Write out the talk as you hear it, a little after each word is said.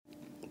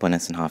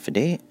Buenas and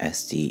Hafide,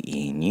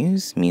 SDE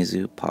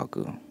News-miyu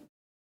på'go.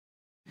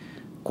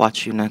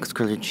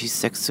 4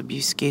 sex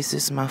abuse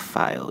cases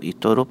ma-file y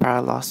todo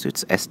para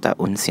lawsuits está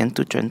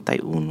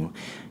 131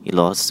 y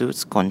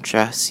lawsuits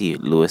contra si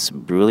Louis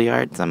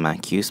Brouillard sa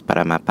ma-accuse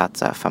para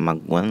mapatsa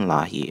famagwan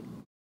lahi.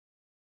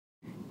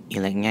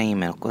 Ilag niya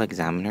yung medical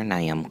examiner na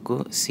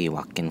yamku si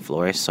Joaquin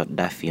Flores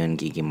sodda fiyon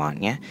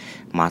gigimon niya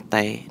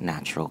matay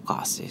natural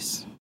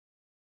causes.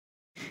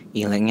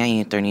 Ilag niya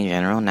yung Attorney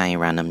General na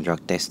yung random drug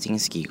testing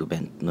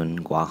gigubent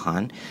nun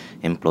guahan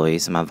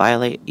employees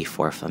ma-violate the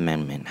 4th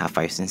Amendment.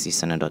 Hafaysin si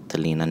Senador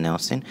Talina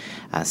Nelson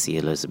as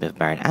si Elizabeth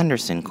Barrett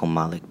Anderson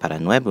kumalik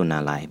para nuevo na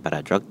lay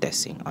para drug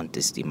testing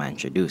antes di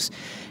ma-introduce.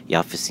 Y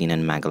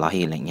oficinan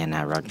maglahi ilag niya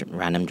na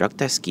random drug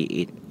test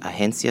ki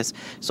agencias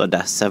so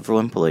da several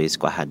employees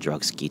guaha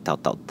drugs ki tau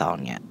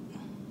niya.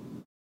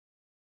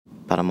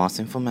 Para más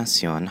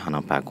información,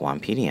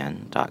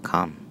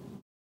 hanapag1pdn.com.